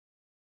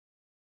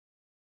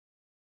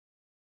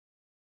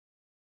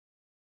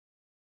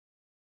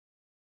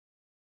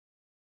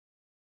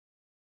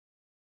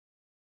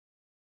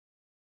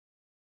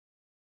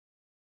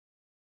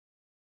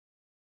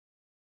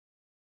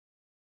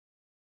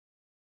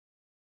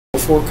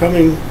before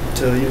coming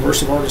to the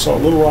University of Arkansas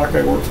at Little Rock,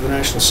 I worked for the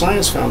National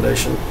Science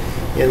Foundation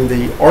in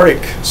the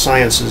Arctic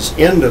Sciences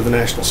end of the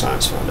National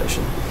Science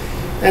Foundation.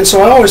 And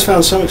so I always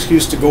found some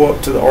excuse to go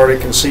up to the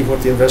Arctic and see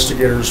what the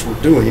investigators were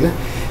doing.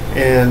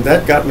 And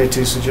that got me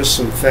to just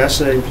some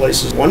fascinating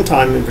places. One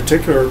time in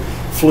particular,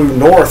 flew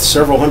north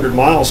several hundred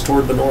miles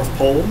toward the North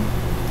Pole.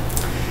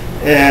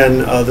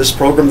 And this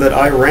program that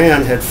I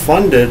ran had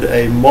funded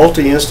a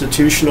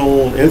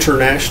multi-institutional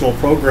international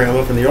program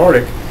up in the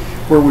Arctic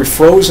where we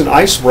froze an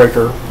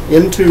icebreaker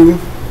into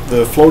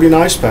the floating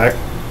ice pack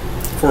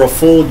for a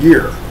full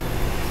year.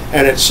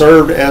 And it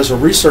served as a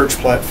research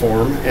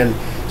platform. And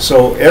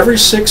so every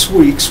 6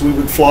 weeks we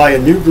would fly a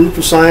new group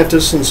of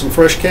scientists and some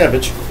fresh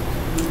cabbage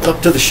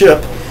up to the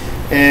ship,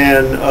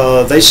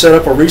 and they set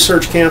up a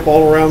research camp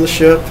all around the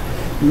ship,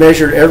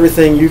 measured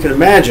everything you can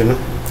imagine,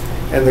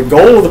 and the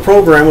goal of the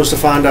program was to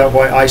find out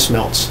why ice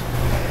melts.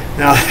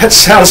 Now that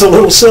sounds a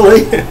little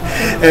silly,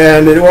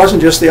 and it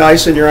wasn't just the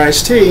ice in your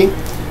iced tea.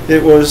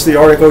 It was the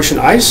Arctic Ocean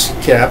ice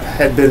cap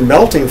had been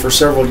melting for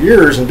several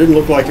years and didn't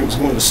look like it was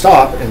going to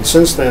stop, and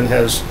since then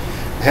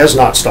has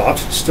not stopped,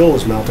 still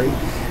is melting.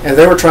 And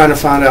they were trying to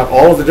find out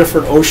all of the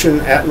different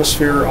ocean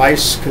atmosphere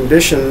ice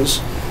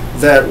conditions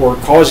that were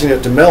causing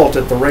it to melt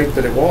at the rate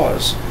that it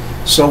was.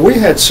 So we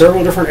had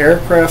several different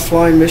aircraft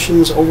flying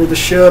missions over the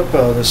ship.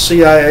 The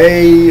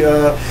CIA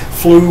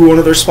flew one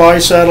of their spy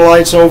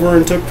satellites over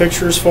and took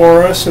pictures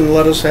for us and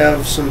let us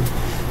have some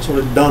sort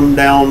of dumbed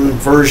down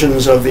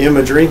versions of the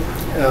imagery,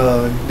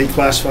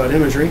 declassified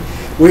imagery.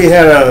 We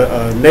had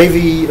a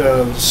Navy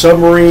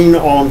submarine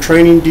on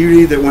training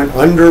duty that went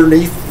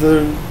underneath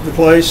the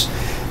place,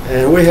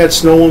 and we had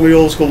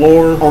snowmobiles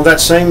galore. On that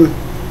same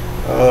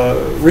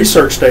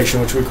research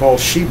station, which we call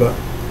SHIBA,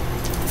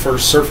 for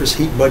surface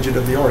heat budget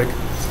of the Arctic,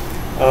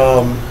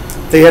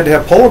 they had to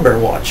have polar bear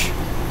watch.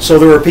 So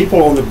there were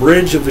people on the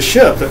bridge of the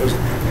ship that was,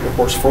 of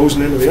course,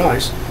 frozen into the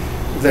ice,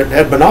 that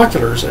had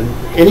binoculars, and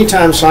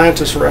anytime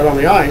scientists were out on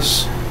the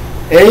ice,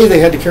 they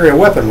had to carry a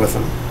weapon with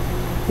them,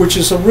 which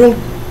is a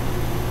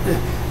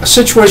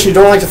situation you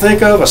don't like to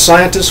think of, a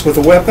scientist with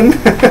a weapon.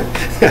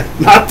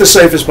 Not the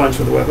safest bunch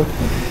with a weapon.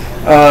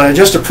 And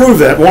just to prove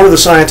that, one of the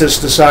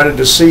scientists decided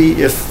to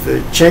see if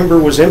the chamber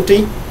was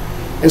empty.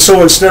 And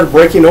so instead of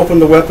breaking open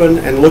the weapon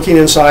and looking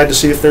inside to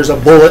see if there's a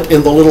bullet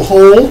in the little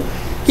hole,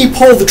 he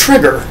pulled the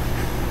trigger.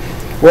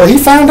 Well, he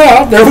found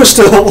out there was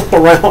still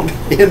a round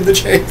in the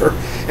chamber.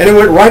 And it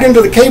went right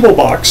into the cable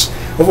box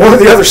of one of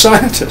the other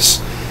scientists.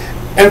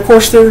 And of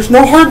course, there's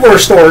no hardware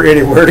store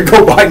anywhere to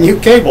go buy new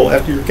cable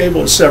after your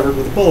cable is severed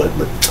with a bullet.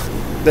 But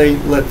they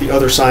let the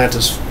other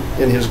scientists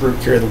in his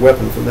group carry the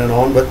weapon from then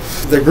on. But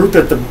the group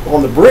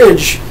on the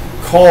bridge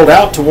called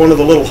out to one of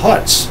the little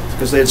huts,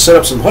 because they had set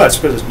up some huts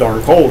because it's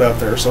darn cold out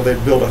there. So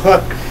they'd build a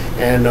hut,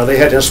 and they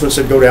had instruments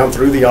that go down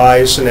through the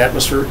ice and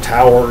atmospheric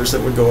towers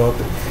that would go up.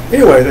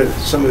 Anyway,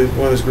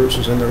 one of these groups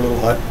was in their little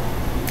hut.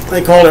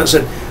 They called out and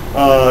said,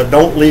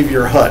 "Don't leave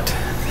your hut."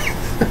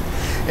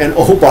 And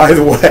oh, by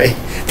the way,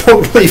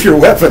 don't leave your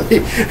weapon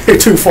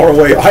too far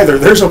away either.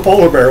 There's a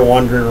polar bear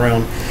wandering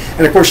around,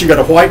 and of course you got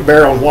a white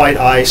bear on white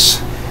ice,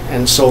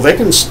 and so they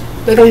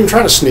don't even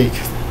try to sneak.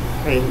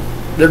 I mean,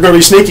 they're going to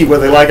be sneaky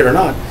whether they like it or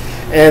not.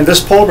 And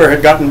this polar bear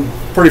had gotten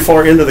pretty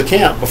far into the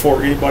camp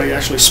before anybody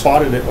actually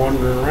spotted it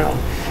wandering around.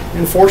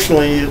 And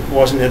fortunately, it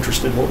wasn't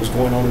interested in what was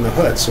going on in the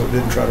hut, so it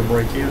didn't try to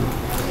break in.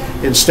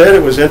 Instead,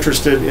 it was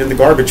interested in the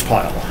garbage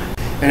pile.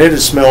 And it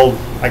had smelled,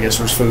 I guess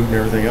there was food and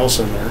everything else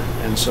in there,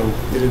 and so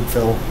it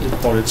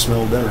thought it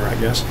smelled dinner, I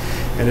guess,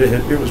 and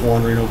it was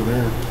wandering over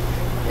there.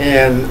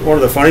 And one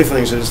of the funny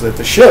things is that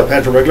the ship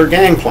had a regular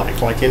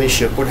gangplank, like any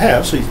ship would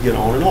have, so you could get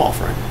on and off,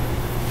 right?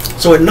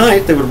 So at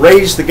night, they would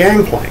raise the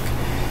gangplank,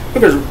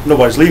 because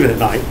nobody's leaving at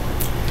night.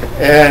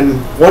 And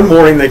one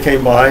morning they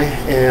came by,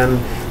 and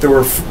there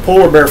were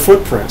polar bear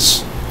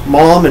footprints.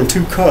 Mom and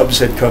two cubs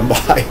had come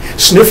by,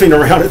 sniffing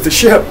around at the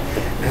ship.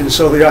 And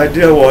so the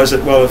idea was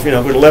that, well, if we'd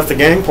have left the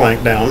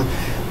gangplank down,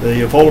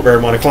 the polar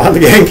bear might have climbed the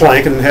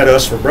gangplank and had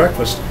us for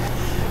breakfast.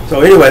 So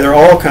anyway, there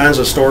are all kinds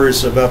of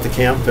stories about the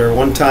camp there.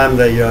 One time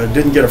they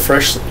didn't get a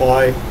fresh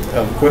supply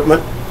of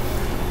equipment,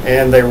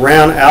 and they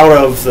ran out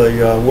of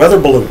the weather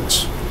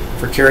balloons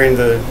for carrying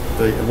the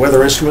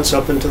weather instruments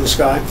up into the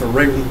sky, the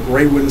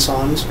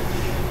Ray-Winsons.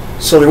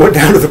 So they went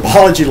down to the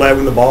biology lab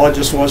when the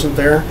biologist wasn't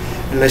there,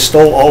 and they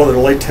stole all of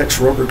their latex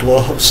rubber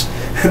gloves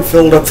and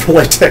filled up the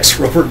latex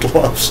rubber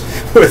gloves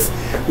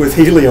with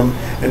helium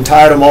and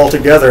tied them all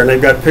together. And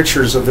they've got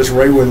pictures of this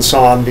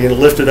Ray-Winson being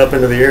lifted up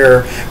into the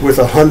air with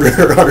 100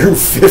 or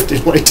 150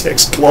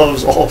 latex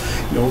gloves, all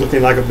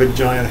looking like a big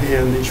giant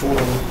hand, each one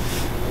of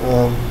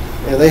them.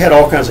 And they had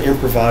all kinds of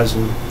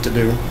improvising to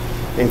do,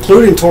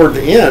 including toward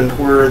the end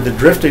where the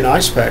drifting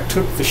ice pack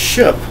took the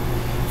ship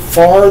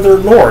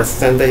farther north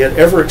than they had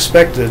ever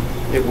expected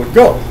it would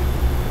go.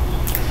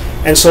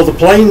 And so the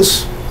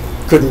planes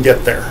couldn't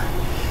get there.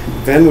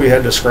 Then we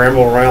had to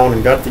scramble around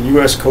and got the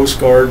U.S. Coast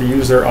Guard to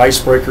use their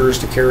icebreakers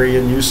to carry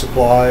in new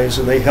supplies,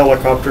 and they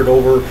helicoptered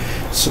over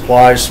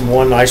supplies from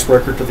one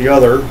icebreaker to the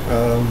other,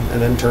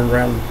 and then turned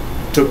around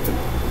and took the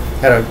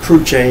had a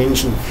crew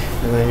change and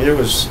everything.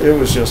 It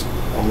was just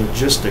a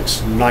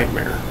logistics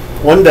nightmare.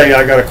 One day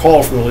I got a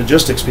call from the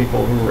logistics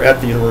people who were at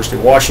the University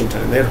of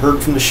Washington. They had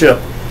heard from the ship,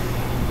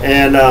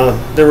 and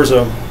there was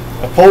a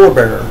polar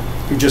bear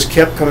who just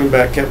kept coming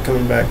back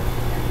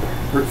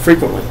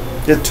frequently.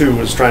 It too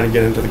was trying to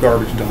get into the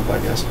garbage dump, I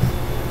guess.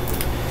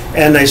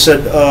 And they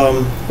said,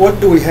 what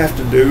do we have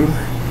to do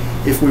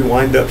if we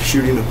wind up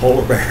shooting a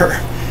polar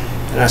bear?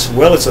 And I said,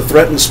 well, it's a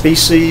threatened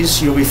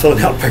species. You'll be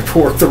filling out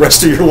paperwork the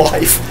rest of your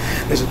life.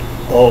 They said,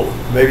 oh,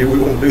 maybe we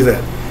won't do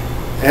that.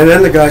 And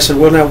then the guy said,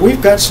 well, now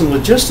we've got some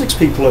logistics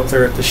people up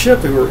there at the ship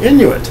who are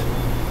Inuit,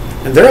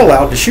 and they're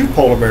allowed to shoot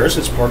polar bears.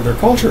 It's part of their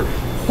culture.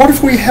 What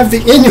if we have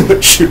the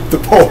Inuit shoot the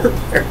polar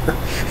bear?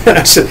 And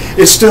I said,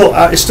 it's still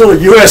a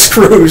U.S.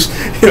 cruise.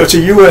 It's a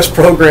U.S.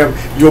 program.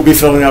 You'll be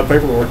filling out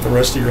paperwork the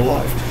rest of your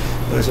life.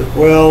 And I said,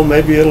 well,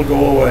 maybe it'll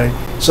go away.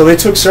 So they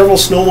took several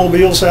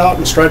snowmobiles out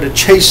and tried to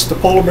chase the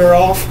polar bear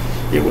off.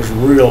 It was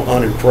real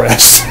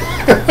unimpressed.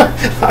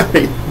 I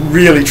mean,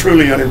 really,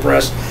 truly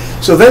unimpressed.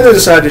 So then they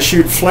decided to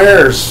shoot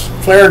flare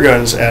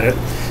guns at it.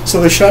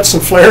 So they shot some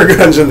flare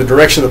guns in the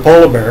direction of the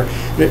polar bear,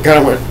 and it kind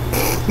of went,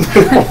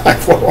 like,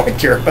 what do I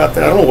care about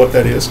that? I don't know what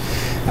that is.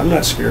 I'm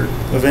not scared.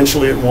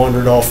 Eventually it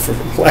wandered off for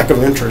lack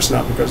of interest,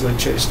 not because they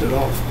chased it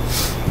off.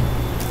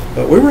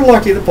 But we were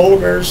lucky the polar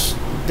bears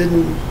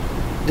didn't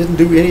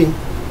do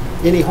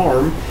any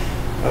harm,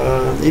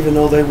 even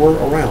though they were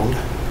around.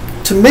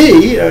 To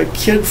me, a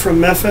kid from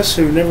Memphis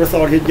who never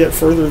thought he'd get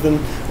further than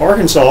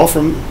Arkansas,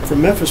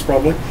 from Memphis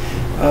probably,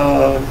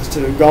 to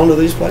have gone to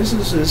these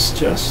places is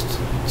just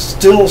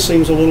still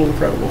seems a little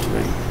incredible to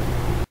me.